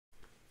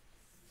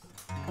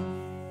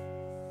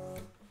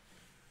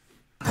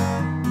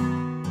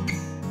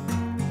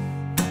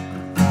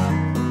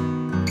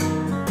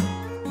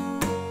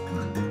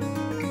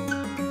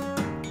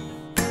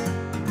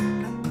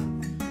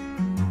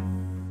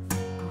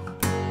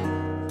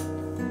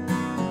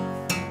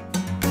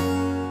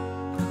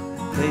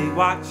They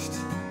watched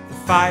the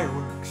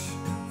fireworks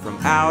from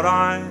out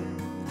on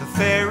the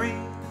ferry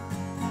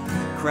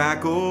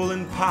crackle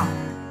and pop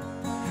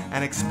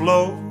and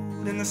explode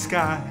in the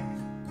sky.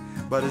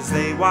 But as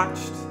they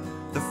watched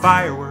the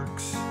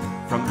fireworks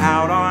from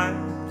out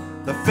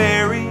on the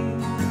ferry,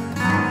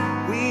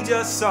 we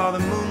just saw the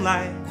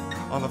moonlight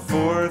on the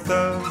 4th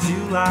of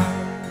July.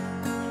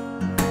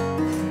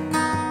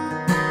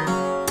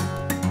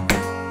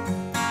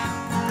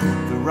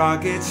 The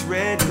rockets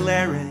red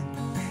glaring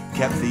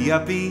kept the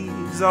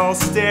yuppies all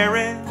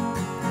staring,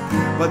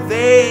 but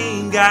they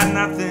ain't got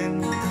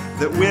nothing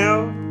that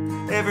we'll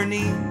ever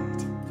need,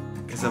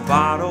 'cause a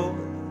bottle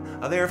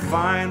of their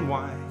fine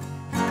wine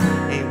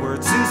ain't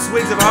worth 2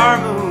 swigs of our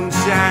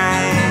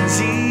moonshine.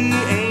 Gee,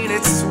 ain't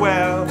it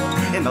swell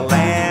in the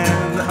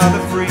land of the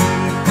free?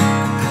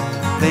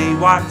 They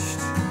watched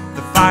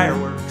the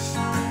fireworks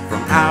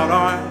from out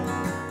on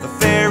the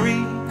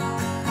ferry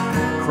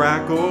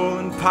crackle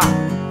and pop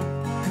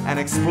and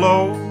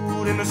explode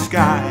in the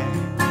sky.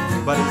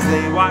 But as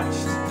they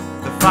watched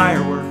the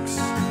fireworks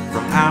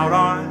from out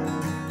on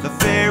the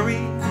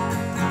ferry,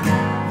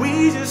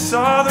 we just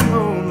saw the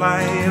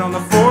moonlight on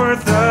the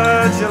 4th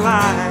of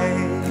July.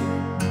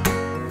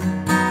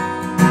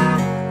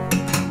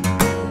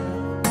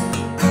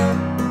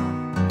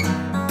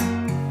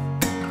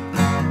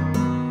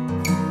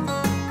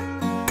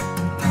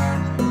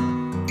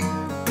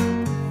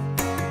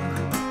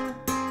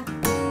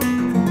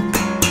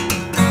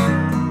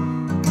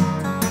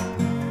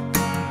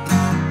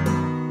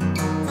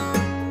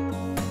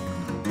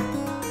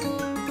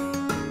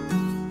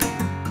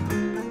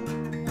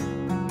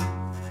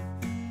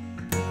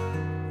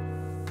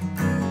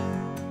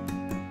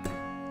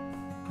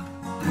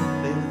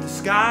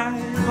 Sky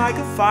like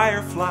a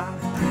firefly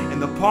in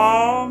the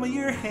palm of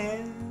your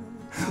hand.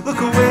 Look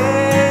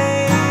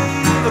away,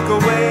 look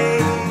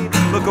away,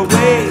 look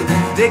away,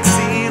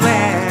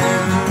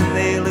 Dixieland.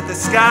 They lit the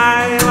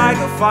sky like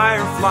a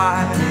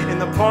firefly in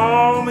the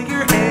palm of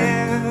your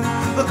hand.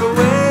 Look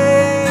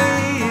away,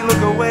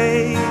 look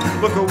away,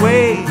 look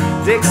away,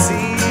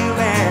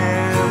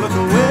 Dixieland. Look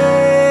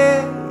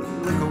away,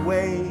 look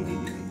away,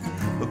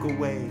 look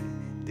away,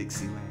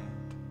 Dixieland.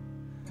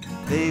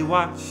 They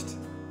watched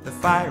the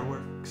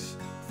fireworks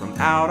from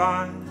out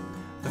on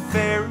the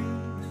ferry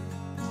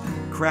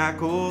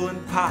crackle and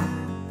pop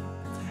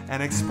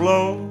and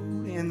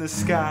explode in the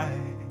sky.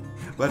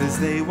 But as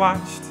they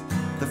watched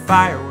the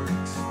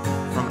fireworks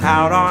from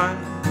out on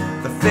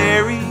the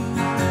ferry,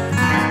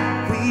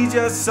 we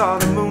just saw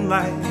the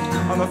moonlight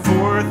on the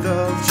 4th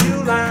of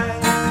July.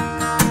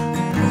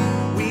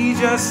 We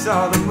just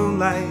saw the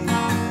moonlight,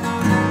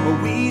 oh,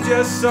 we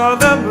just saw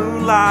the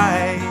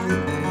moonlight.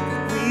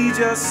 We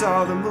just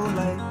saw the moonlight.